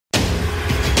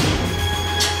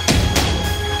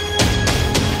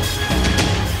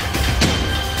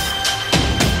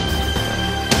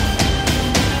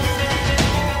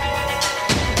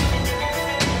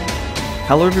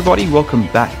Hello everybody, welcome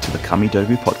back to the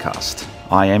Kamidogu podcast.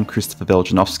 I am Christopher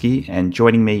Beljanowski, and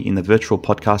joining me in the virtual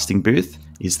podcasting booth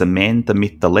is the man, the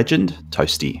myth, the legend,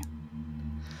 Toasty.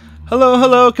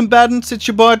 Hello, combatants, it's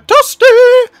your boy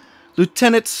Toasty!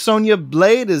 Lieutenant Sonia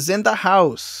Blade is in the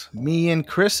house. Me and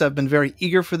Chris have been very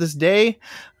eager for this day.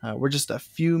 We're just a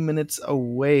few minutes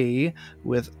away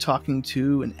with talking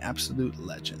to an absolute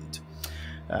legend.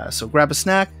 So grab a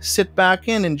snack, sit back,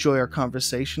 and enjoy our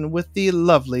conversation with the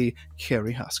lovely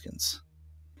Kerri Hoskins.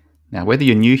 Now, whether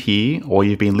you're new here or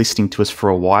you've been listening to us for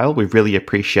a while, we really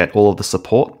appreciate all of the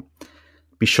support.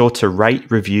 Be sure to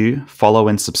rate, review, follow,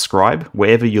 and subscribe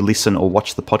wherever you listen or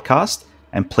watch the podcast,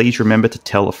 and please remember to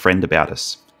tell a friend about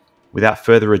us. Without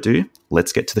further ado,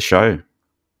 let's get to the show.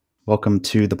 Welcome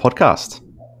to the podcast.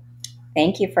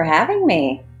 Thank you for having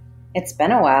me. It's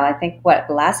been a while. I think the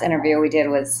last interview we did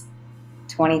was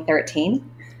 2013.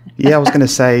 Yeah, I was going to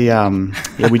say,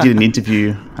 we did an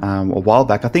interview a while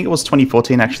back. I think it was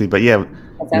 2014 actually,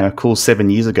 but cool 7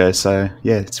 years ago. So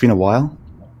yeah, it's been a while.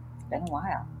 It's been a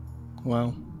while.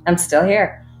 Wow. I'm still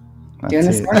here doing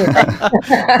this thing.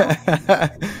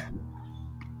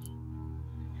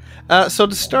 So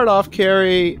to start off,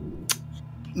 Kerri,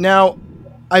 now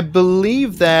I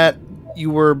believe that you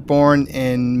were born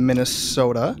in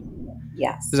Minnesota.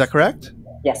 Yes. Is that correct?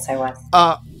 Yes, I was.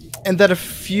 And that a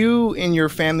few in your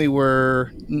family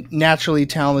were naturally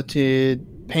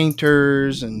talented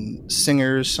painters and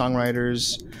singers,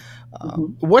 songwriters.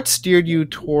 What steered you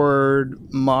toward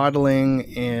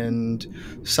modeling and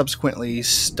subsequently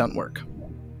stunt work?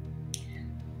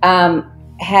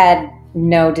 Had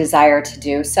no desire to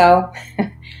do so.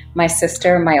 My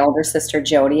older sister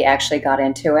Jody, actually got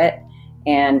into it.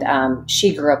 And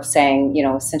she grew up saying,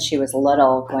 since she was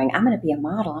little, going, I'm going to be a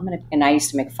model. And I used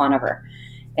to make fun of her.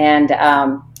 And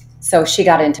so she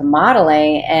got into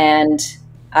modeling, and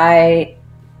I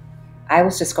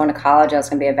was just going to college. I was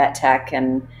going to be a vet tech,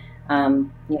 and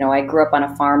I grew up on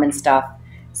a farm and stuff.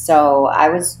 So I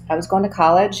was going to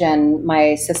college, and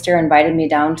my sister invited me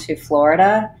down to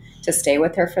Florida to stay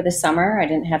with her for the summer. I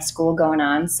didn't have school going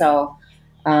on, so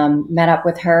met up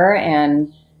with her,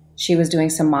 and she was doing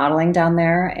some modeling down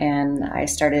there, and I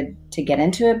started to get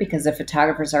into it because the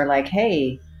photographers are like,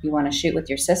 hey, you want to shoot with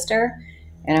your sister?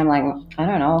 And I'm like, I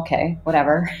don't know, okay,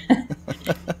 whatever.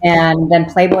 And then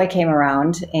Playboy came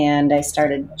around, and I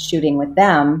started shooting with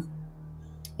them,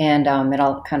 and it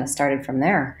all kind of started from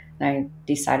there. And I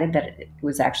decided that it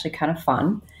was actually kind of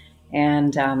fun,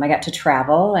 and I got to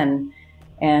travel,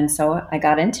 and so I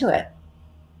got into it.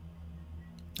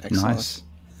 Excellent.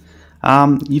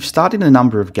 Nice. You've started a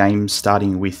number of games,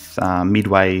 starting with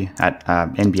Midway at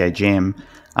NBA Jam.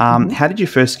 How did you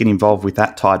first get involved with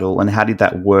that title, and how did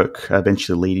that work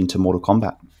eventually lead into Mortal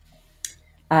Kombat?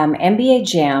 NBA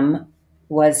Jam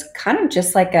was kind of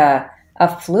just like a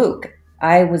fluke.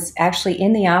 I was actually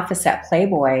in the office at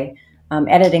Playboy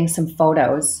editing some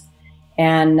photos,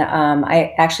 and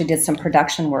I actually did some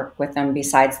production work with them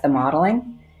besides the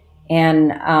modeling.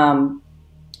 And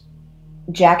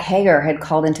Jack Hager had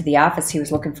called into the office. He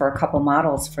was looking for a couple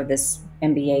models for this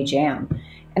NBA Jam.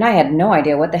 And I had no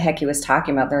idea what the heck he was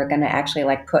talking about. They were going to actually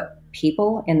put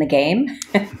people in the game.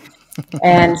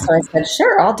 And so I said,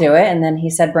 sure, I'll do it. And then he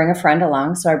said, bring a friend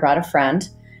along. So I brought a friend,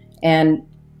 and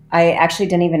I actually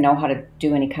didn't even know how to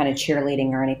do any kind of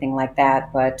cheerleading or anything like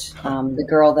that. But the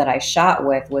girl that I shot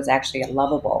with was actually a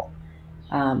lovable.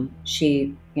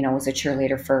 She, was a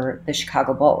cheerleader for the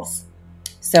Chicago Bulls.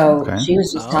 So she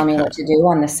was just telling me what to do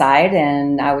on the side,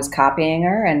 and I was copying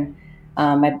her. And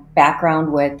my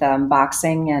background with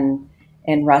boxing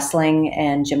and wrestling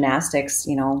and gymnastics,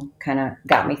 kind of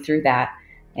got me through that.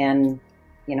 And,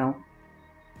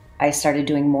 I started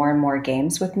doing more and more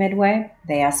games with Midway.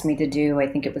 They asked me to do, I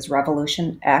think it was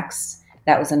Revolution X.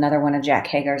 That was another one of Jack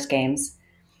Hager's games.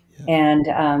 Yeah.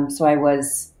 And so I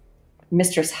was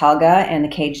Mistress Helga and the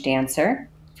Cage Dancer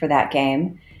for that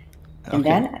game. Okay. And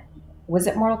then, was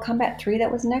it Mortal Kombat 3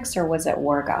 that was next, or was it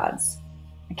War Gods?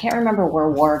 I can't remember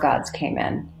where War Gods came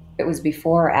in. It was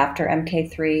before or after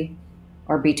MK3,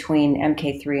 or between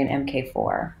MK3 and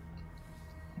MK4.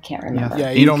 I can't remember.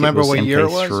 Yeah, you don't remember what year it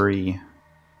was? MK3,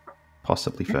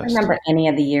 possibly first. I don't remember any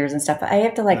of the years and stuff. I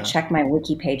have to check my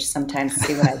wiki page sometimes to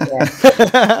see what I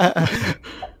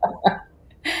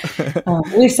did.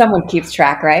 At least someone keeps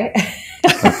track, right?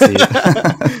 That's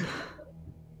it.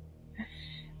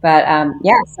 But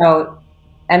so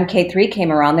MK3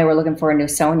 came around. They were looking for a new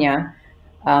Sonya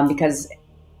because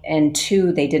in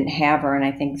 2 they didn't have her, and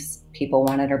I think people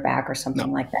wanted her back or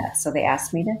something like that. So they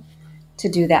asked me to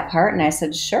do that part, and I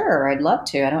said, sure, I'd love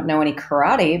to. I don't know any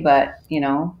karate, but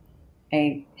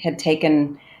I had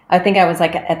taken, I think I was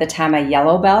at the time a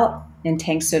yellow belt in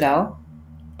Tang Soo Do.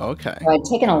 Okay. So I'd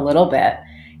taken a little bit,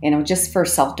 just for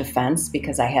self-defense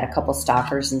because I had a couple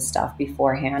stalkers and stuff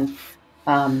beforehand.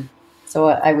 So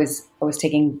I was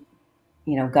taking,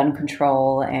 gun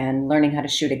control and learning how to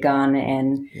shoot a gun,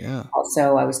 and Yeah.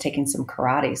 also I was taking some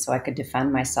karate so I could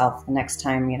defend myself the next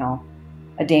time,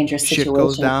 a dangerous Shit situation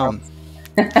goes down.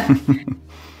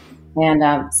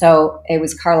 And so it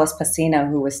was Carlos Pacino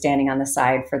who was standing on the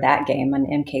side for that game on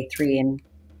MK3. And,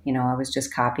 I was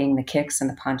just copying the kicks and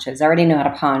the punches. I already knew how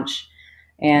to punch,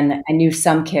 and I knew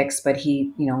some kicks, but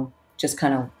he, just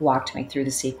kind of walked me through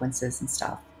the sequences and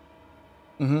stuff.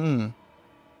 Mm-hmm.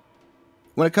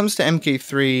 When it comes to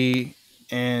MK3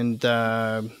 and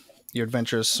your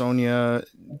adventure as Sonya,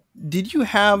 did you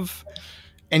have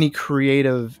any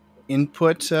creative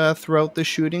input throughout the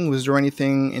shooting? Was there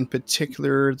anything in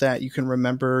particular that you can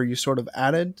remember you sort of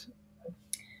added?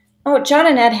 Oh, John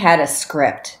and Ed had a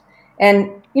script.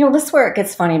 And, this is where it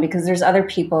gets funny because there's other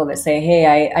people that say,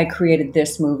 hey, I created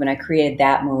this move and I created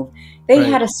that move. They Right.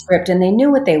 had a script and they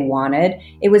knew what they wanted.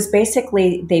 It was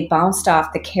basically they bounced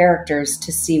off the characters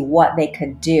to see what they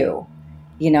could do,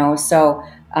 So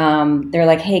they're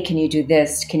like, hey, can you do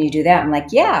this? Can you do that? I'm like,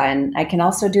 yeah, and I can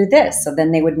also do this. So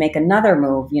then they would make another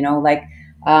move, like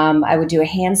I would do a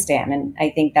handstand. And I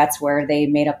think that's where they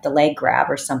made up the leg grab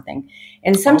or something.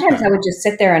 And sometimes Okay. I would just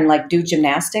sit there and like do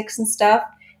gymnastics and stuff,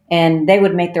 and they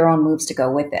would make their own moves to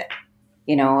go with it.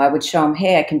 I would show them,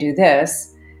 hey, I can do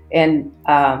this. And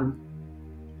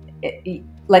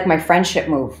like my friendship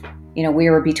move, we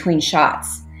were between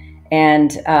shots.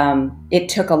 And it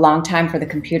took a long time for the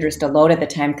computers to load at the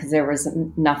time because there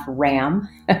wasn't enough RAM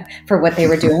for what they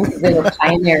were doing. They were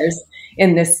pioneers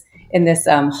in this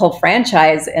whole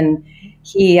franchise. And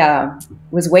he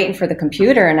was waiting for the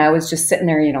computer, and I was just sitting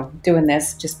there, doing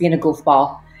this, just being a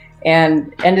goofball.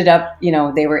 And ended up,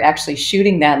 they were actually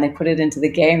shooting that and they put it into the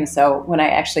game. So when I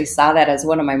actually saw that as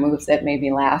one of my moves, it made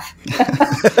me laugh.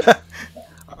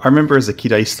 I remember as a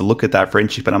kid, I used to look at that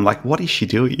friendship and I'm like, what is she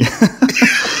doing? I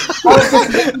was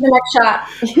just the next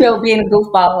shot, being a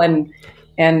goofball,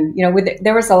 and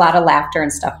there was a lot of laughter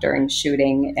and stuff during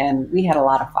shooting, and we had a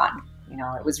lot of fun.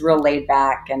 It was real laid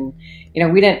back, and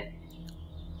we didn't.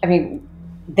 I mean,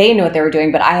 they knew what they were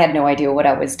doing, but I had no idea what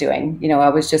I was doing. I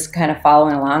was just kind of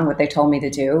following along what they told me to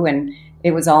do, and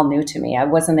it was all new to me. I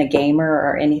wasn't a gamer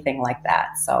or anything like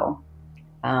that, so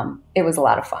it was a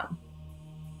lot of fun.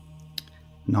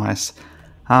 Nice.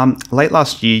 Late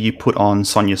last year, you put on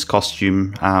Sonya's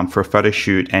costume for a photo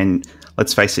shoot, and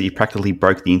let's face it, you practically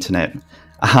broke the internet.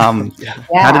 How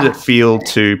did it feel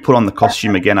to put on the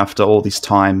costume again after all this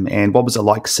time, and what was it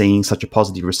like seeing such a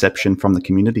positive reception from the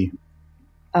community?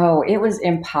 Oh, it was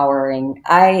empowering.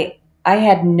 I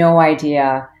had no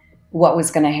idea what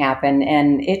was going to happen,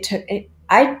 and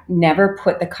I never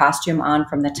put the costume on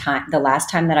from the last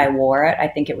time that I wore it. I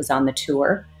think it was on the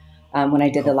tour when I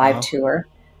did the live tour.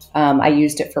 I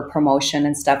used it for promotion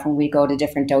and stuff when we go to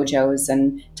different dojos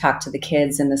and talk to the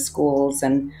kids in the schools,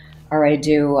 or I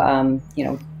do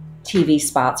TV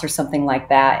spots or something like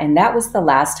that. And that was the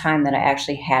last time that I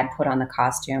actually had put on the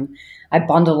costume. I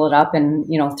bundled it up and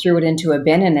threw it into a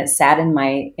bin, and it sat in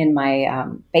my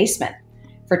basement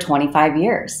for 25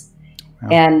 years. Wow.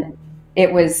 And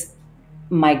it was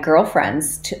my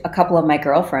girlfriends, a couple of my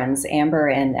girlfriends, Amber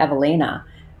and Evelina,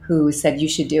 who said, you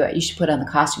should do it. You should put on the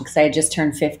costume, because I had just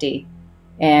turned 50.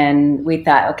 And we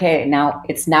thought, okay, now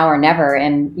it's now or never.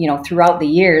 And, throughout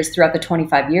the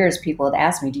 25 years, people had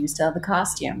asked me, do you still have the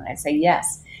costume? And I'd say,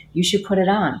 yes. You should put it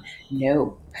on.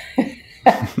 No.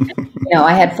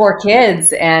 I had 4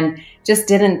 kids and just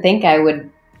didn't think I would,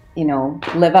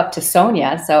 live up to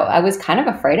Sonya. So I was kind of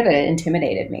afraid of it. It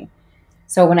intimidated me.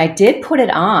 So when I did put it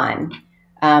on,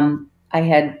 I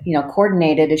had,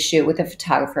 coordinated a shoot with a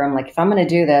photographer. I'm like, if I'm going to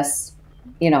do this,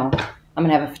 I'm going to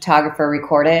have a photographer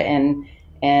record it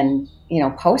and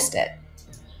post it.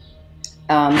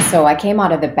 So I came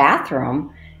out of the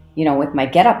bathroom, with my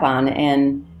getup on,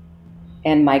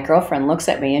 and my girlfriend looks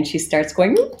at me and she starts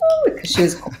going, because she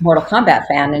was a Mortal Kombat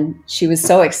fan, and she was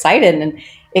so excited. And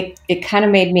it kind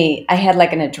of made me, I had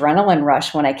like an adrenaline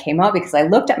rush when I came out, because I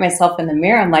looked at myself in the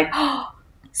mirror. I'm like, oh,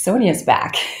 Sonya's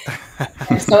back.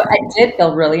 So I did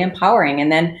feel really empowering.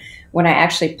 And then when I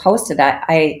actually posted that,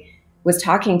 I was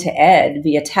talking to Ed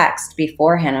via text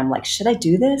beforehand. I'm like, should I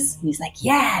do this? And he's like,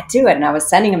 yeah, do it. And I was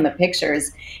sending him the pictures,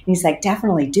 and he's like,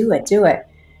 definitely do it.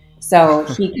 So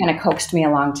he kind of coaxed me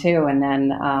along too. And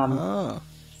then,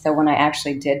 so when I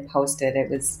actually did post it,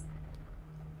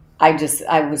 I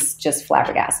was just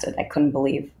flabbergasted. I couldn't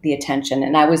believe the attention.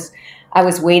 And I was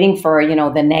waiting for,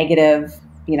 the negative,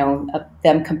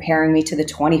 them comparing me to the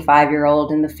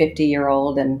 25-year-old and the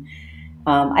 50-year-old. And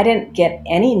I didn't get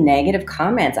any negative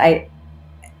comments.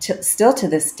 Still to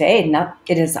this day,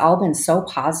 it has all been so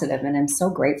positive, and I'm so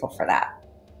grateful for that.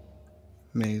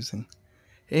 Amazing.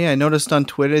 Hey, I noticed on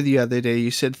Twitter the other day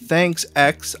you said thanks,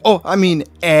 X. Oh, I mean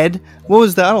Ed. What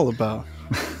was that all about?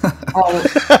 Oh,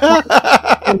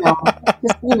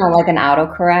 just like an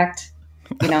autocorrect,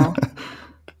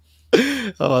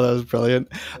 Oh, that was brilliant.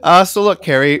 So look,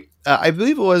 Kerri, I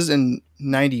believe it was in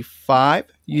 '95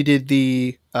 you did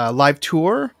the live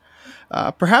tour.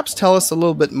 Perhaps tell us a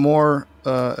little bit more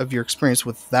of your experience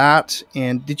with that.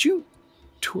 And did you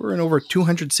tour in over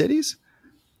 200 cities?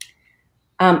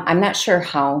 I'm not sure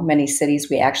how many cities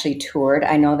we actually toured.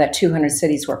 I know that 200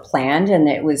 cities were planned, and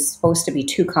it was supposed to be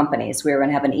two companies. We were going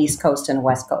to have an East Coast and a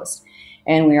West Coast.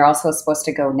 And we were also supposed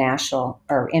to go national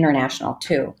or international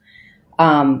too.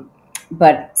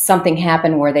 But something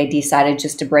happened where they decided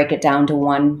just to break it down to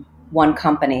one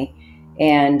company.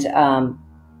 And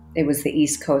it was the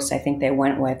East Coast I think they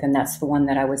went with, and that's the one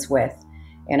that I was with.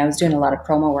 And I was doing a lot of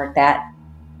promo work. That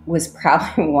was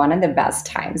probably one of the best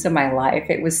times of my life.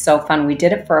 It was so fun. We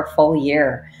did it for a full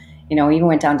year. We even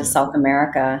went down to South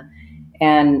America,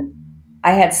 and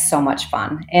I had so much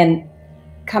fun. And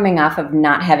coming off of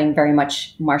not having very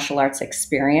much martial arts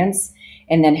experience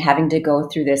and then having to go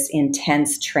through this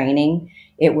intense training,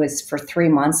 it was for 3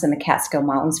 months in the Catskill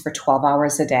Mountains for 12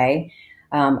 hours a day.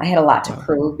 I had a lot to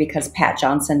prove because Pat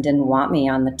Johnson didn't want me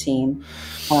on the team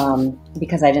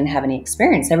because I didn't have any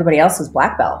experience. Everybody else was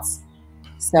black belts.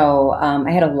 So I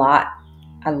had a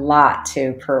lot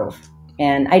to prove,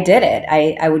 and I did it.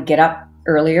 I would get up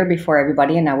earlier before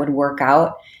everybody, and I would work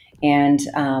out. And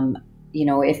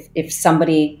if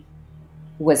somebody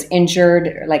was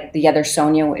injured, like the other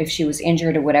Sonia, if she was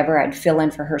injured or whatever, I'd fill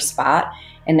in for her spot,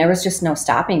 and there was just no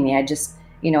stopping me. I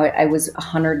was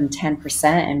 110%,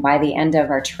 and by the end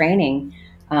of our training,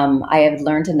 I had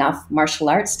learned enough martial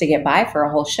arts to get by for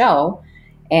a whole show.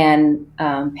 And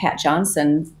Pat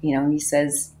Johnson, he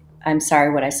says, "I'm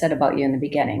sorry what I said about you in the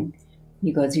beginning."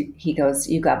 He goes,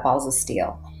 "You got balls of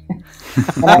steel."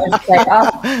 And I was like,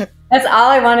 "Oh, that's all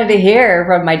I wanted to hear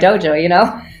from my dojo,"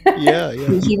 Yeah.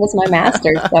 He was my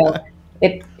master. So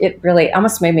it really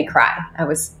almost made me cry. I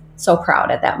was so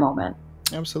proud at that moment.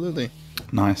 Absolutely.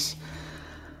 Nice.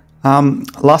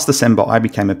 Last December, I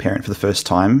became a parent for the first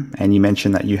time, and you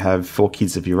mentioned that you have 4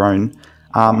 kids of your own.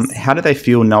 Yes. How do they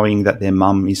feel knowing that their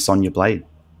mum is Sonia Blade?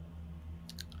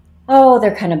 Oh,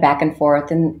 they're kind of back and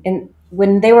forth. And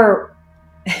when they were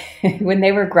when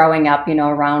they were growing up,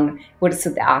 around what is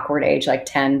it, the awkward age, like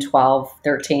 10, 12,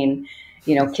 13,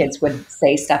 kids would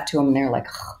say stuff to them and they're like,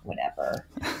 oh, whatever,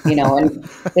 and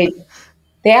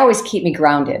they always keep me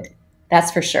grounded.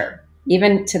 That's for sure.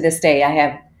 Even to this day, I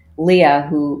have Leah,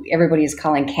 who everybody is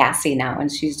calling Cassie now,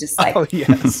 and she's just like, "Oh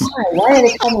yes, why are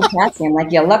they calling me Cassie?" I'm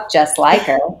like, "You look just like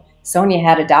her. Sonia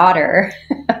had a daughter."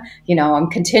 I'm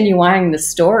continuing the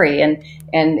story, and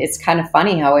it's kind of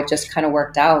funny how it just kind of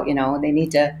worked out. They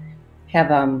need to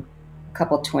have a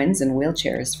couple twins in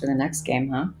wheelchairs for the next game,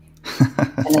 huh?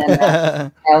 And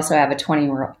then I also have a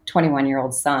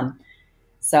 21-year-old son.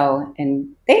 So, and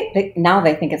they now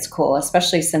they think it's cool,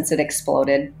 especially since it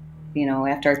exploded.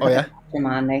 After I put them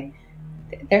on,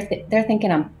 they're thinking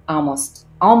I'm almost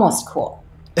cool.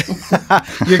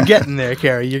 You're getting there,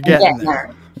 Kerri. You're getting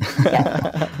there.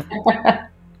 Yeah.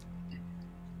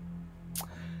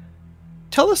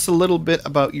 Tell us a little bit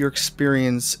about your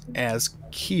experience as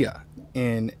Kia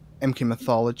in MK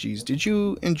Mythologies. Did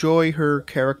you enjoy her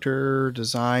character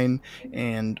design,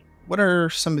 and what are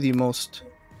some of the most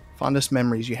fondest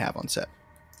memories you have on set?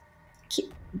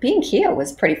 Being Kia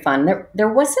was pretty fun. There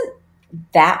wasn't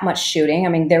that much shooting. I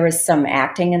mean, there was some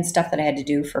acting and stuff that I had to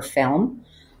do for film.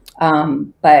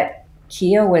 But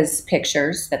Kia was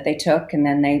pictures that they took, and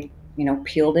then they,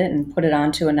 peeled it and put it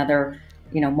onto another,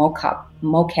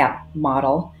 mocap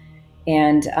model.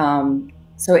 And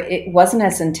so it wasn't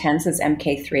as intense as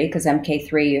MK3, because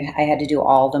MK3, I had to do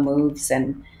all the moves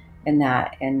and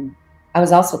that. And I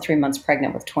was also 3 months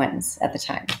pregnant with twins at the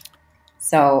time.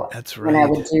 So that's right. When I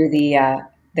would do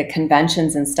the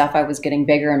conventions and stuff, I was getting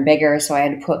bigger and bigger. So I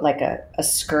had to put like a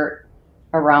skirt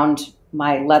around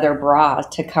my leather bra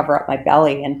to cover up my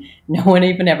belly, and no one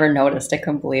even ever noticed. I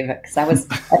couldn't believe it, because I was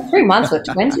at 3 months with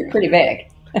twins. You're pretty big.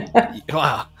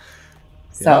 Wow.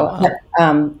 So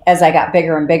as I got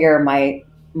bigger and bigger, my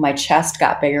chest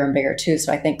got bigger and bigger too.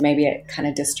 So I think maybe it kind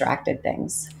of distracted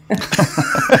things.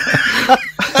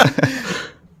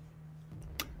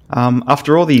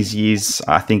 After all these years,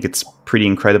 I think it's pretty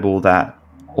incredible that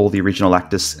all the original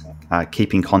actors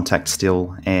keep in contact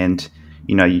still, and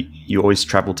you always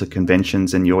travel to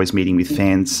conventions and you're always meeting with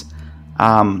fans.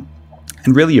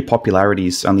 And really, your popularity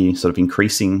is only sort of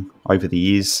increasing over the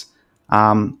years.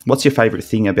 What's your favorite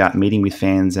thing about meeting with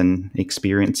fans and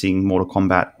experiencing Mortal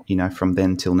Kombat, from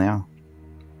then till now?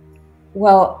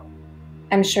 Well,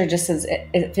 I'm sure just as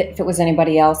if it was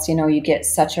anybody else, you get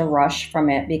such a rush from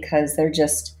it because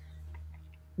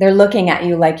they're looking at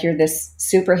you like you're this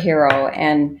superhero,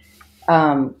 and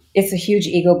it's a huge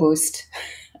ego boost.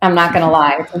 I'm not going to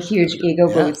lie. It's a huge ego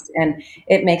boost, and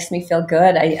it makes me feel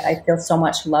good. I feel so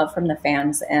much love from the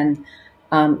fans, and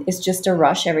it's just a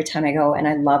rush every time I go, and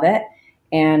I love it.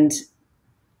 And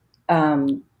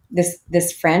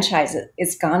this franchise,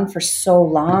 it's gone for so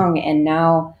long, and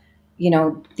now,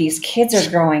 these kids are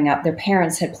growing up. Their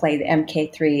parents had played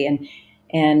MK3,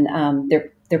 and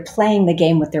they're playing the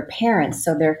game with their parents,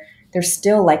 so they're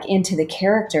still like into the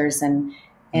characters, and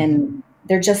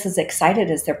they're just as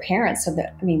excited as their parents. So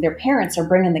their parents are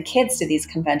bringing the kids to these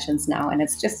conventions now, and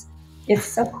it's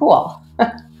so cool.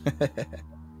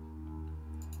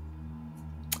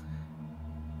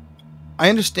 I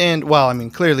understand. Well,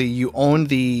 clearly you own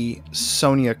the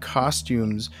Sonya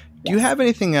costumes. Do you have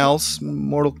anything else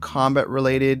Mortal Kombat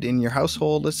related in your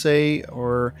household, let's say,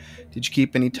 or did you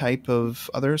keep any type of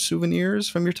other souvenirs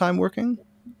from your time working?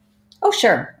 Oh,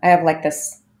 sure. I have like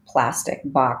this plastic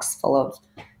box full of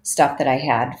stuff that I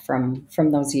had from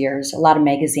those years. A lot of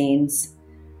magazines.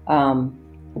 I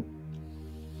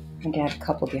think I have a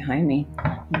couple behind me.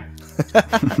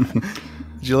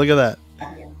 Did you look at that?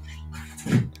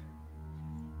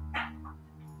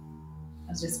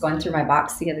 I was just going through my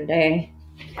box the other day,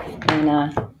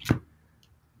 and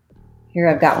here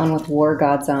I've got one with War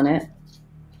Gods on it.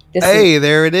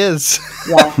 There it is.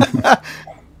 Yeah.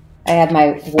 I had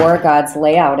my War Gods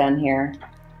layout on here.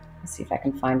 Let's see if I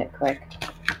can find it quick.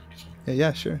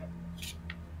 Yeah, sure.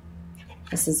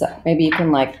 This is maybe you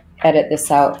can like edit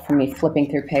this out from me flipping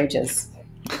through pages.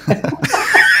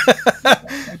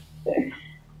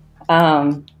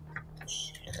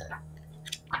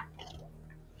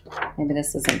 Maybe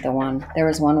this isn't the one. There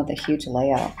was one with a huge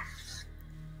layout.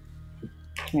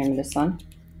 Remember this one?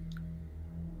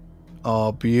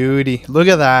 Oh, beauty. Look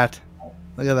at that.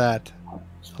 Look at that.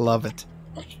 I love it.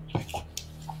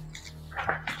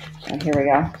 And here we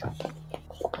go.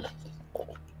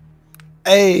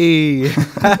 Hey!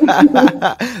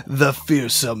 The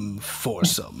fearsome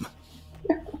foursome.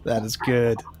 That is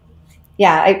good.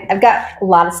 Yeah, I've got a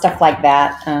lot of stuff like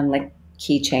that, like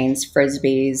keychains,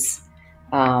 frisbees.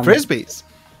 Frisbees?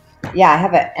 Yeah, I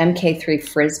have an MK3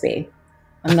 frisbee.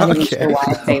 I'm not even sure why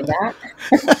I say that.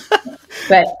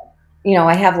 But,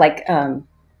 I have like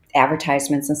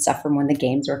advertisements and stuff from when the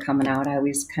games were coming out. I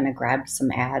always kind of grabbed some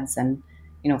ads and,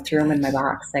 threw them in my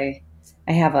box. I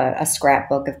have a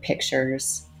scrapbook of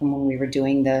pictures from when we were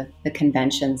doing the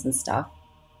conventions and stuff.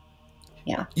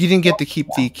 Yeah. You didn't get to keep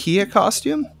the Kia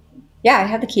costume? Yeah, I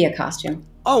had the Kia costume.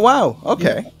 Oh, wow.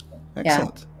 Okay.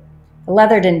 Excellent. Yeah. The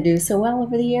leather didn't do so well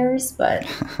over the years, but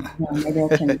maybe I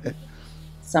can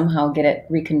somehow get it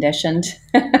reconditioned.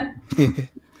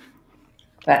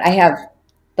 But I have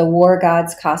the War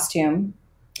Gods costume,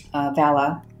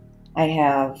 Vala. I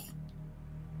have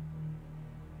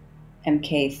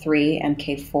MK3,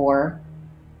 MK4,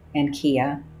 and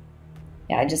Kia.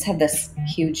 Yeah, I just have this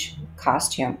huge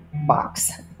costume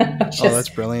box. That's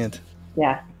brilliant.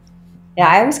 Yeah. Yeah,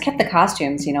 I always kept the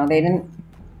costumes. They didn't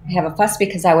have a fuss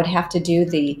because I would have to do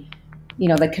the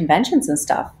conventions and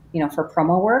stuff, for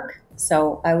promo work.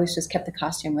 So I always just kept the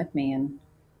costume with me, and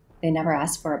they never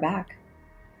asked for it back.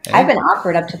 Hey. I've been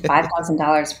offered up to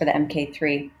 $5,000 for the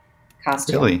MK3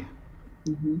 costume. Really?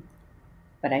 Mm-hmm.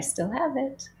 But I still have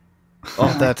it.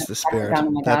 Oh, that's the spirit.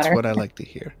 That's what I like to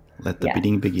hear. Let the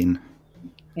bidding begin.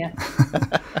 Yeah.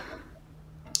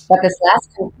 But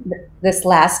this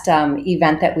last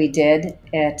event that we did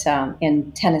at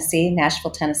in Tennessee,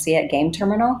 Nashville, Tennessee, at Game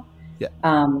Terminal,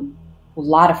 a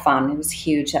lot of fun. It was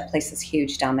huge. That place is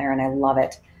huge down there, and I love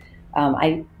it.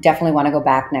 I definitely want to go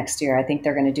back next year. I think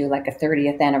they're going to do like a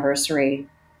 30th anniversary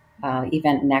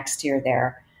event next year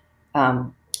there. I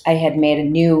had made a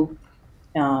new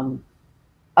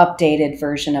updated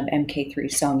version of MK3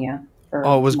 Sonya.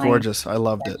 It was gorgeous. I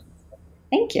loved it.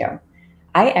 Thank you.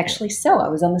 I actually sew. I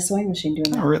was on the sewing machine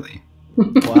doing that. Oh, really?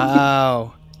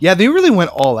 Wow. Yeah, they really went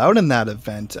all out in that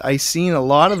event. I seen a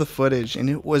lot of the footage, and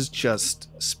it was just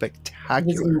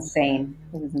spectacular. It was insane.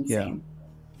 Yeah.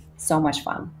 So much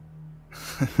fun.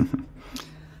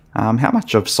 How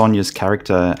much of Sonya's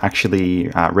character actually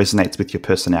resonates with your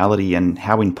personality, and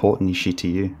how important is she to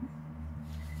you?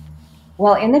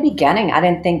 Well, in the beginning, I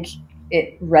didn't think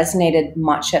it resonated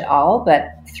much at all,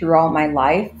 but throughout my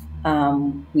life,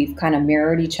 we've kind of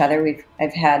mirrored each other.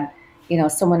 I've had,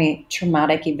 so many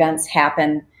traumatic events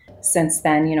happen since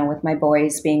then, with my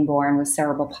boys being born with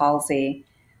cerebral palsy,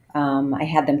 I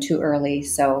had them too early.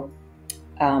 So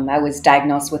I was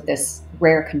diagnosed with this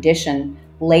rare condition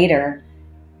later.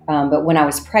 But when I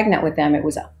was pregnant with them, it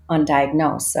was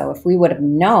undiagnosed. So if we would have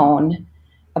known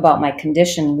about my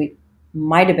condition, we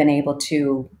might have been able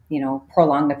to,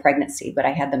 prolong the pregnancy. But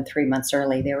I had them 3 months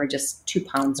early. They were just 2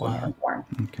 pounds when they were born.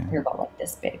 Okay. They were about like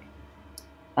this big.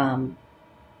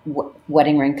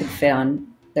 Wedding ring could fit on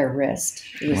their wrist.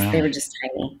 They were just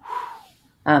tiny.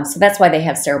 So that's why they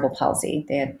have cerebral palsy.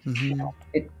 They had,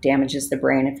 it damages the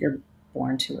brain if you're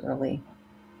born too early.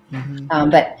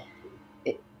 But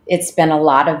it's been a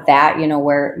lot of that,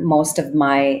 where most of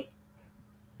my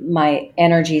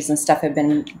energies and stuff have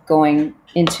been going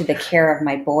into the care of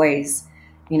my boys.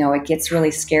 It gets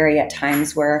really scary at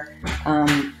times where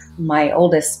my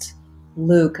oldest,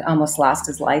 Luke, almost lost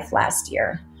his life last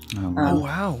year. Oh,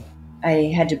 wow.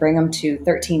 I had to bring him to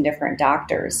 13 different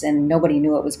doctors, and nobody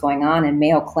knew what was going on, and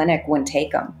Mayo Clinic wouldn't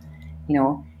take him.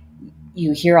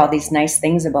 You hear all these nice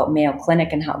things about Mayo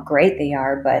Clinic and how great they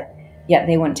are, but yet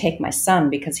they wouldn't take my son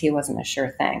because he wasn't a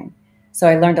sure thing. So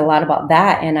I learned a lot about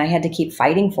that, and I had to keep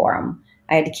fighting for him.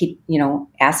 I had to keep,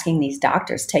 asking these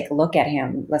doctors, take a look at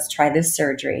him. Let's try this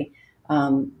surgery.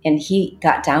 And he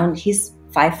got down, he's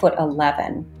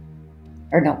 5'11",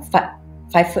 or no,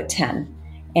 5'10",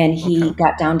 and he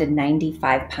got down to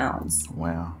 95 pounds.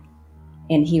 Wow.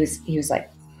 And he was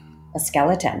like a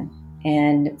skeleton.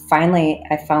 And finally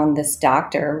I found this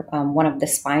doctor, one of the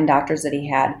spine doctors that he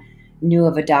had, knew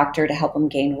of a doctor to help him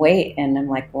gain weight. And I'm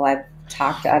like, well, I've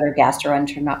talked to other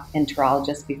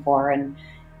gastroenterologists before and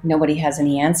nobody has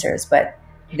any answers. But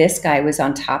this guy was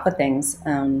on top of things.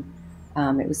 It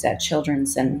was at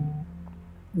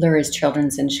Lurie's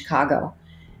Children's in Chicago.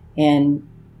 And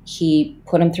he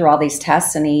put him through all these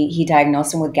tests, and he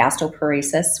diagnosed him with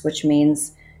gastroparesis, which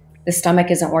means the stomach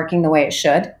isn't working the way it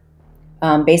should.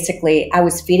 Basically, I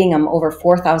was feeding him over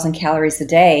 4,000 calories a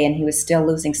day, and he was still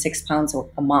losing 6 pounds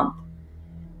a month.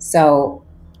 So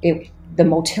the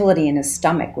motility in his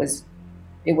stomach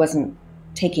wasn't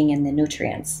taking in the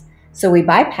nutrients. So we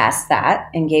bypassed that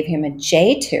and gave him a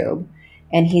J tube,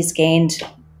 and he's gained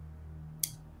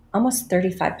almost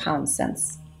 35 pounds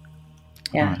since.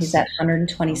 Yeah, nice. He's at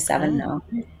 127 now,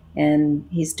 and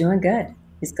he's doing good.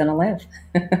 He's going to live.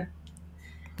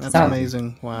 That's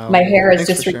amazing. Wow. My hair is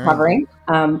just recovering.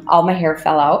 All my hair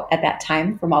fell out at that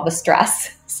time from all the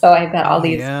stress. So I've got all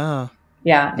these. Yeah.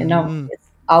 Yeah. It's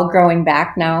all growing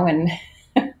back now. And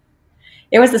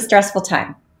it was a stressful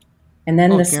time. And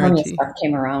then the Sonia stuff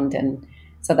came around. And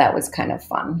so that was kind of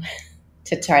fun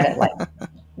to try to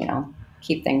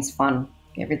keep things fun.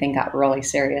 Everything got really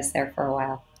serious there for a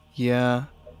while. Yeah.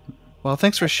 Well,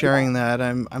 thanks for sharing that.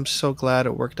 I'm so glad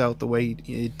it worked out the way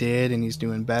it did, and he's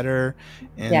doing better.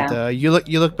 And you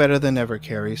look better than ever,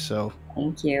 Kerri. So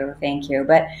thank you.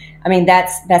 But I mean,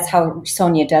 that's how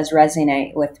Sonia does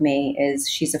resonate with me. Is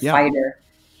she's a fighter,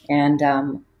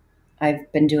 and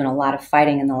I've been doing a lot of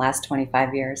fighting in the last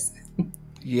 25 years.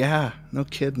 Yeah, no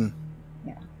kidding.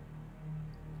 Yeah.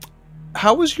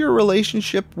 How was your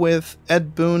relationship with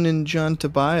Ed Boon and John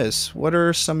Tobias? What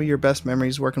are some of your best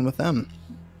memories working with them?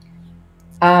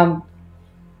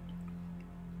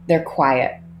 They're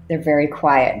quiet. They're very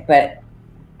quiet, but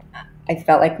I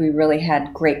felt like we really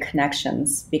had great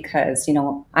connections because,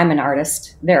 I'm an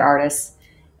artist, they're artists,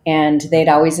 and they'd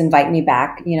always invite me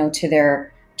back,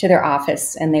 to their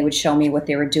office, and they would show me what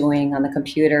they were doing on the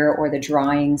computer or the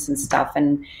drawings and stuff.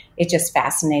 And it just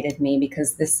fascinated me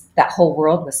because that whole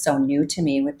world was so new to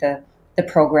me with the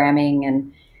programming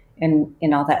and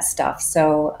all that stuff.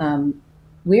 So,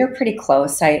 we are pretty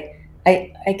close.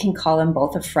 I can call them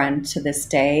both a friend to this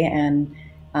day, and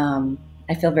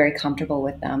I feel very comfortable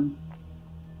with them.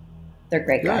 They're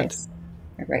great guys.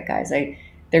 They're great guys.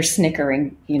 They're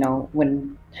snickering,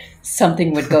 when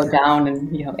something would go down,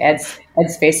 and Ed's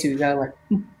face would go like.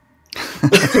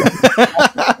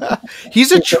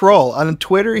 He's a troll on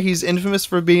Twitter. He's infamous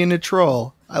for being a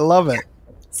troll. I love it.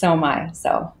 So am I.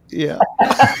 So yeah.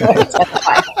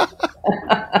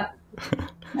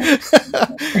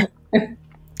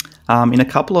 In a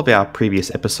couple of our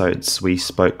previous episodes, we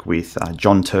spoke with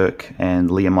John Turk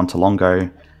and Leah Montalongo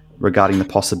regarding the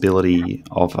possibility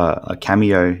of a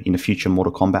cameo in a future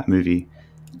Mortal Kombat movie.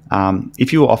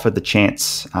 If you were offered the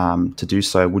chance to do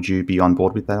so, would you be on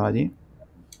board with that idea?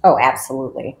 Oh,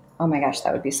 absolutely. Oh my gosh,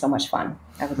 that would be so much fun.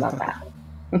 I would love that.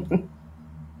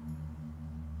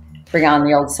 Bring on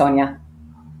the old Sonia.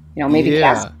 Maybe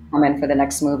cast come in for the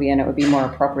next movie and it would be more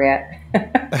appropriate.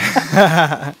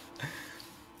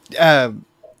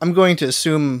 I'm going to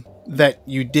assume that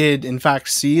you did, in fact,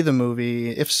 see the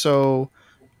movie. If so,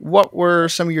 what were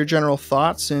some of your general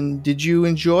thoughts, and did you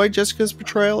enjoy Jessica's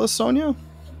portrayal as Sonia?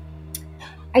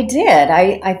 I did.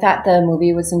 I thought the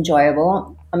movie was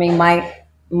enjoyable. I mean,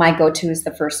 my go-to is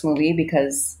the first movie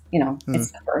because,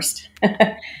 it's the first.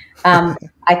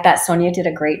 I thought Sonia did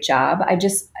a great job. I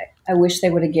wish they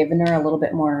would have given her a little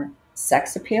bit more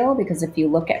sex appeal, because if you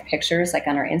look at pictures like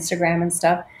on her Instagram and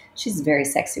stuff, she's a very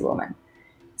sexy woman.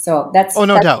 So that's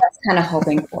doubt. That's kind of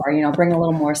hoping for, bring a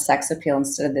little more sex appeal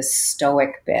instead of this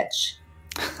stoic bitch,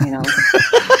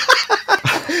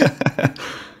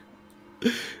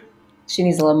 She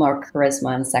needs a little more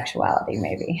charisma and sexuality,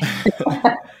 maybe.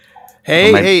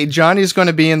 Hey, Johnny's going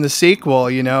to be in the sequel,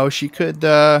 She could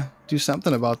do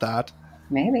something about that.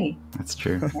 Maybe. That's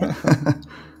true.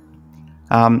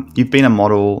 You've been a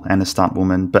model and a stunt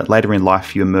woman, but later in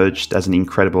life you emerged as an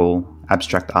incredible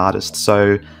abstract artist.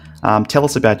 So tell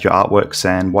us about your artworks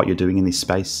and what you're doing in this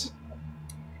space.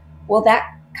 Well,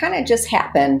 that kind of just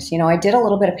happened. I did a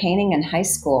little bit of painting in high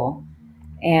school,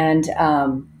 and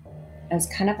I was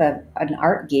kind of an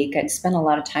art geek. I'd spend a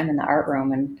lot of time in the art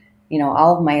room, and,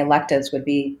 all of my electives would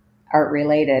be art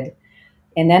related.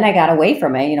 And then I got away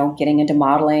from it, getting into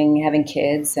modeling, having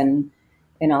kids and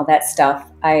all that stuff.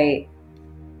 I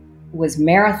was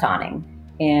marathoning,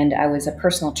 and I was a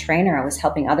personal trainer. I was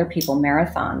helping other people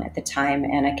marathon at the time,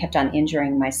 and I kept on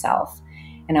injuring myself.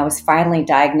 And I was finally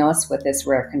diagnosed with this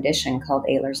rare condition called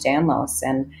Ehlers-Danlos.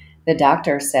 And the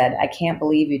doctor said, "I can't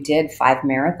believe you did 5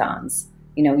 marathons.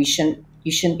 You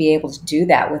shouldn't be able to do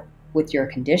that with your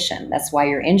condition. That's why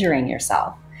you're injuring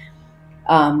yourself."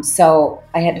 So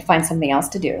I had to find something else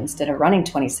to do instead of running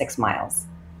 26 miles,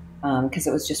 because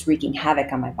it was just wreaking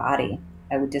havoc on my body.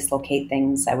 I would dislocate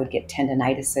things. I would get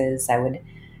tendinitises. I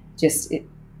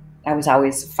was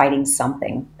always fighting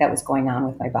something that was going on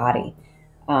with my body.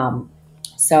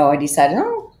 So I decided,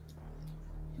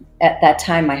 at that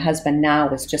time, my husband now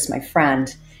was just my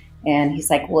friend. And he's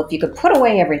like, "Well, if you could put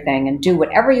away everything and do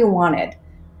whatever you wanted,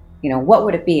 what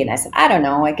would it be?" And I said, "I don't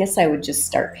know. I guess I would just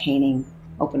start painting,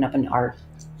 open up an art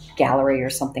gallery or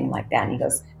something like that." And he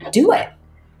goes, "Do it."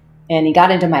 And he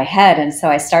got into my head. And so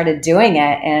I started doing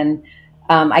it. And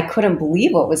I couldn't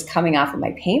believe what was coming off of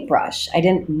my paintbrush. I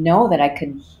didn't know that I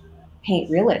could paint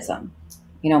realism.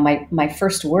 My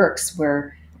first works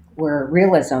were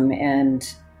realism, and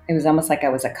it was almost like I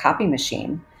was a copy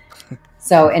machine.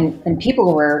 So, and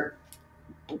people were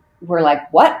like,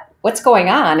 what's going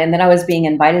on? And then I was being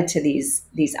invited to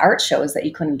these art shows that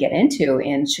you couldn't get into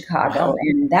in Chicago. Wow.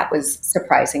 And that was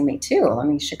surprising me too. I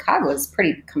mean, Chicago is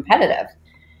pretty competitive,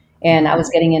 and I was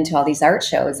getting into all these art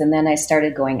shows. And then I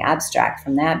started going abstract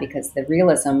from that, because the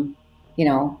realism,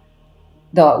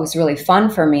 though it was really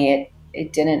fun for me,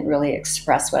 it didn't really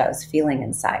express what I was feeling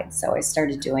inside. So I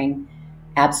started doing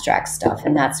abstract stuff,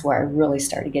 and that's where I really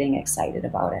started getting excited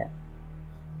about it.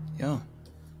 Yeah,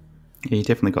 you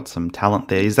definitely got some talent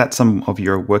there. Is that some of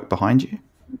your work behind you?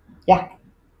 Yeah,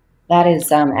 that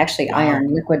is actually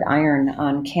liquid iron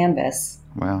on canvas.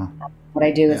 Wow. What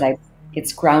I do is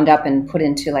it's ground up and put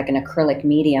into like an acrylic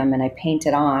medium, and I paint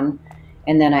it on,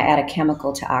 and then I add a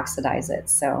chemical to oxidize it.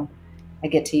 So I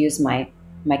get to use my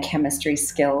chemistry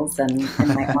skills and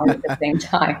my art at the same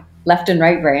time. Left and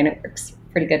right brain, it works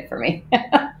pretty good for me.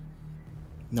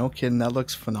 No kidding, that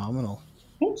looks phenomenal.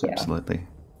 Thank you. Absolutely.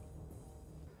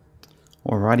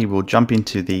 Alrighty, we'll jump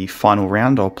into the final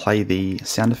round. I'll play the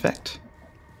sound effect.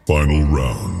 Final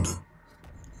round.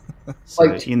 So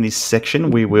in this section,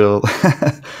 we will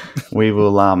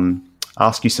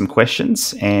ask you some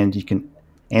questions, and you can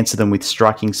answer them with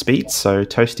striking speed. So,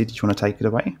 Toasty, did you want to take it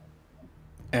away?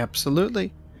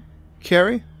 Absolutely.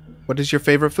 Kerri, what is your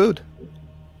favorite food?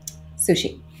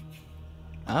 Sushi.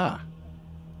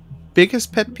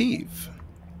 Biggest pet peeve?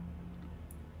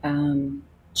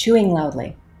 Chewing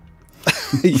loudly.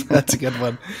 That's a good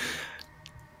one.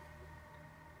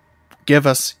 Give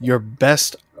us your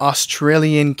best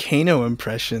Australian Kano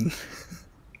impression.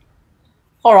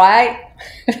 All right.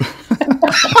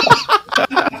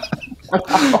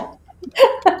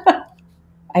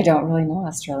 I don't really know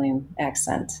Australian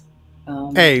accent.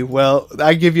 Hey, well,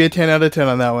 I give you a 10 out of 10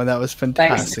 on that one. That was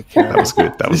fantastic. That was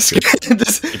good. That was good.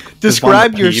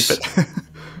 Describe your...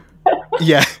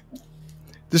 Yeah.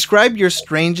 Describe your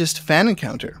strangest fan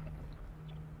encounter.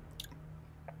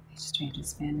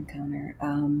 Strangest fan encounter.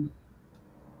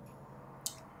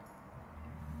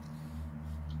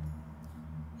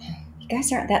 You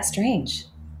guys aren't that strange.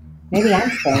 Maybe I'm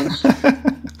strange.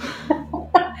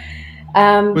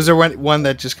 Was there one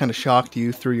that just kind of shocked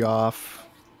you, threw you off?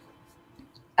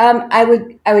 I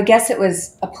would guess it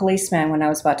was a policeman when I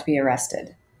was about to be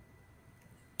arrested,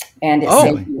 and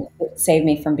it saved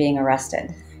me from being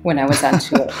arrested when I was on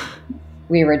tour.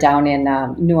 we were down in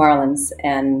New Orleans,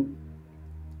 and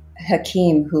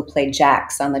Hakeem, who played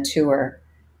Jax on the tour,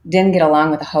 didn't get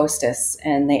along with the hostess,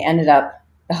 and the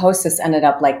hostess ended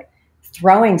up like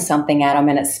throwing something at him,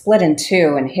 and it split in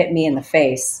two and hit me in the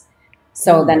face.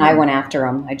 So then I went after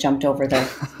him. I jumped over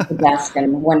the desk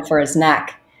and went for his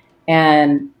neck.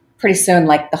 And pretty soon,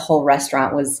 like, the whole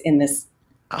restaurant was in this,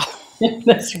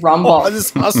 this rumble.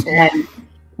 This hustle. And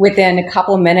within a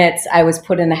couple of minutes, I was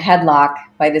put in a headlock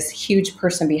by this huge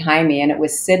person behind me. And it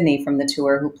was Sydney from the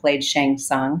tour who played Shang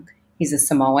Tsung. He's a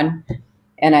Samoan.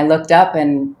 And I looked up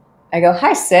and I go,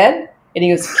 "Hi, Sid." And he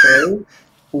goes, "Kerri,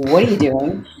 what are you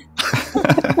doing?"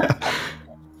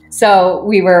 So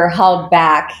we were hauled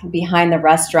back behind the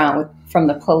restaurant from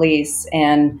the police,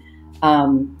 and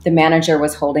the manager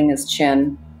was holding his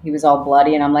chin. He was all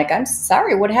bloody, and I'm like, "I'm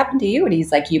sorry, what happened to you?" And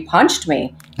he's like, "You punched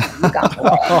me." You got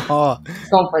away. He's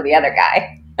going for the other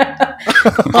guy.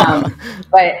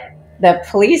 But the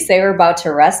police, they were about to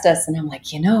arrest us, and I'm like,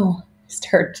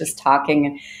 start just talking,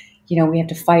 and we have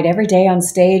to fight every day on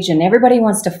stage, and everybody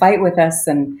wants to fight with us,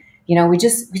 and we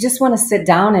just want to sit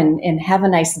down and have a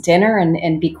nice dinner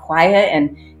and be quiet.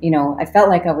 And, I felt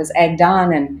like I was egged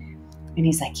on, and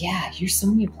he's like, "Yeah, you're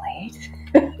Sonya Blade."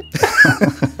 Like,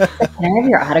 "Can I have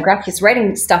your autograph?" He's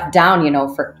writing stuff down,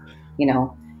 for,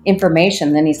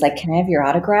 information. Then he's like, "Can I have your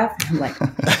autograph?" I'm like,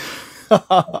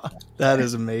 that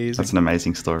is amazing. That's an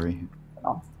amazing story.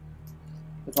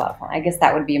 It was a lot of fun. I guess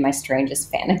that would be my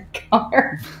strangest fan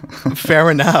encounter.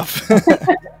 Fair enough.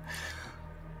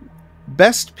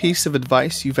 Best piece of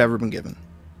advice you've ever been given?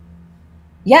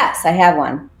 Yes, I have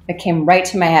one. It came right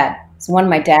to my head. It's one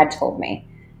my dad told me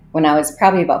when I was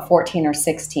probably about 14 or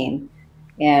 16.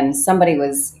 And somebody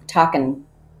was talking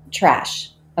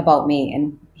trash about me.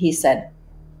 And he said,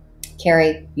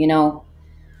 "Kerri,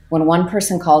 when one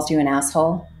person calls you an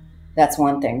asshole, that's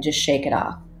one thing. Just shake it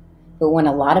off. But when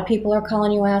a lot of people are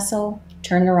calling you asshole,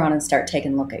 turn around and start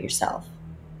taking a look at yourself."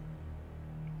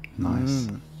 Nice.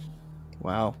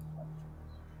 Wow.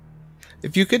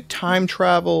 If you could time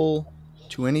travel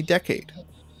to any decade,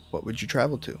 what would you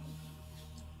travel to?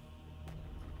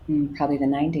 Probably the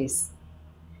 90s.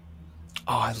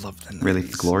 Oh, I love the 90s. Really,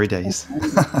 the glory days.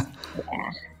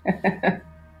 Yeah.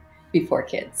 Before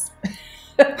kids.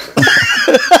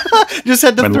 Just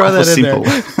had to When throw life that was in simple.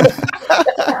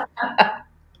 there.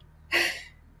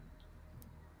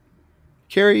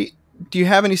 Kerri, do you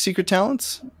have any secret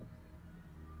talents?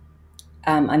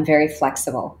 I'm very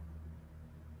flexible.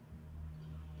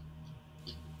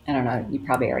 I don't know. You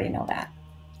probably already know that.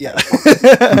 Yeah.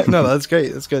 No, that's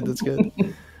great. That's good. That's good.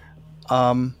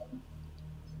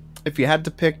 If you had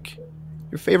to pick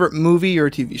your favorite movie or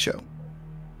TV show?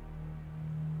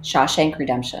 Shawshank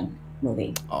Redemption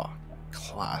movie. Oh,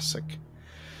 classic.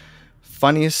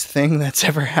 Funniest thing that's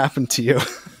ever happened to you?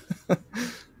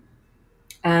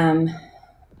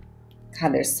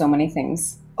 God, there's so many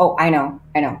things. Oh, I know.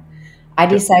 I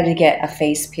decided to get a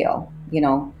face peel.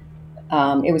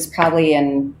 It was probably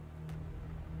in,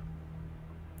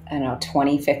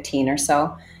 2015 or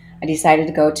so. I decided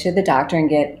to go to the doctor and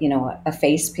get, a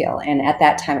face peel. And at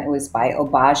that time it was by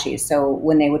Obagi. So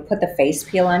when they would put the face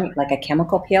peel on, like a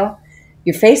chemical peel,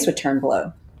 your face would turn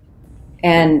blue.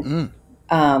 And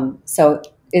so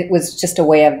it was just a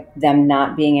way of them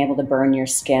not being able to burn your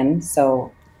skin.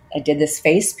 So I did this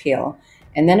face peel.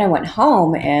 And then I went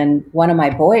home, and one of my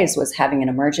boys was having an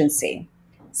emergency.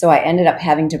 So I ended up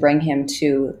having to bring him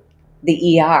to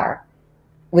the ER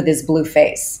with his blue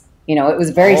face. It was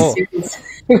very serious.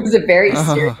 It was a very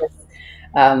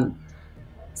serious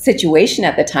situation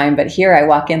at the time. But here I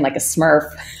walk in like a Smurf.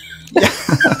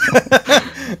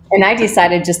 And I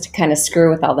decided just to kind of screw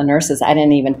with all the nurses. I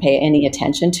didn't even pay any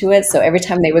attention to it. So every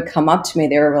time they would come up to me,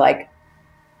 they were like,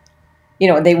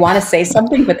 they want to say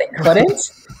something, but they couldn't.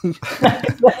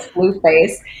 That's blue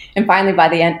face. And finally, by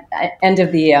the end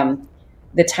of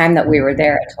the time that we were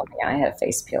there, I told me I had a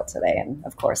face peel today. And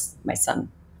of course, my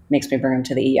son makes me bring him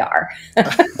to the ER.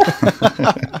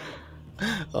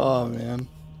 Oh, man.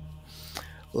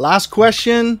 Last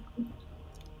question.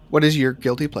 What is your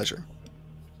guilty pleasure?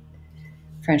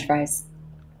 French fries.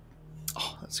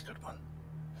 Oh, that's a good one.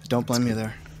 Don't blame me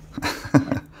there.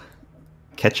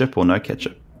 Ketchup or no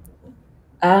ketchup?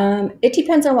 It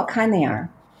depends on what kind they are.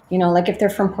 Like if they're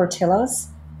from Portillo's,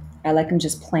 I like them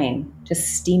just plain,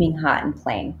 just steaming hot and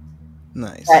plain.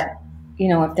 Nice. But,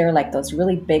 if they're like those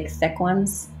really big, thick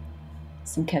ones,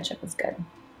 some ketchup is good.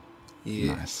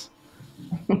 Yeah. Nice.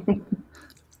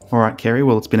 All right, Kerri.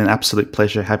 Well, it's been an absolute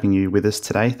pleasure having you with us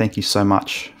today. Thank you so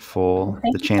much for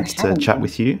the chance to chat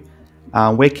with you.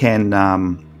 Where can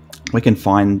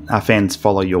find our fans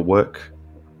follow your work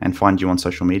and find you on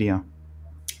social media?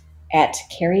 at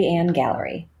Kerri Ann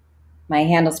Gallery. My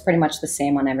handle's pretty much the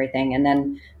same on everything. And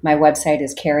then my website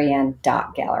is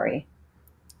kerriann.gallery.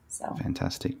 So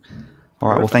Fantastic. All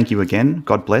right. Well, thank you again.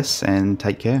 God bless and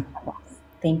take care.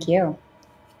 Thank you.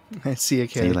 See you,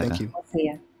 Kerri. See you later. Thank you. I'll see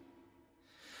you.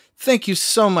 Thank you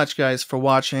so much, guys, for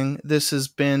watching. This has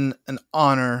been an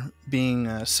honor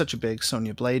being such a big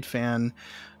Sonya Blade fan.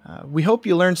 We hope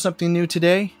you learned something new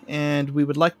today, and we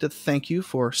would like to thank you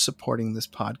for supporting this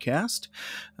podcast.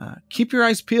 Keep your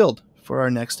eyes peeled for our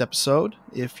next episode.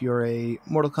 If you're a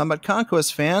Mortal Kombat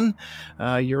Conquest fan,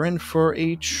 you're in for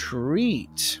a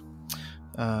treat.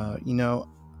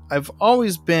 I've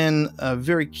always been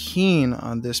very keen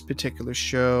on this particular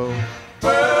show.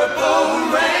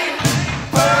 Purple Rain,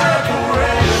 Purple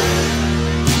Rain.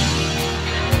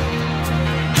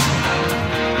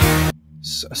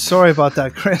 Sorry about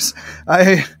that, Chris.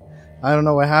 I don't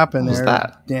know what happened there. What was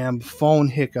that? Damn phone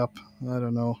hiccup. I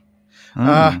don't know.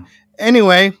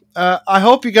 Anyway, I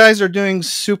hope you guys are doing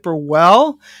super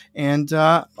well, and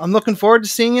I'm looking forward to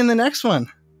seeing you in the next one.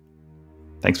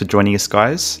 Thanks for joining us,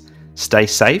 guys. Stay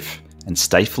safe and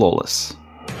stay flawless.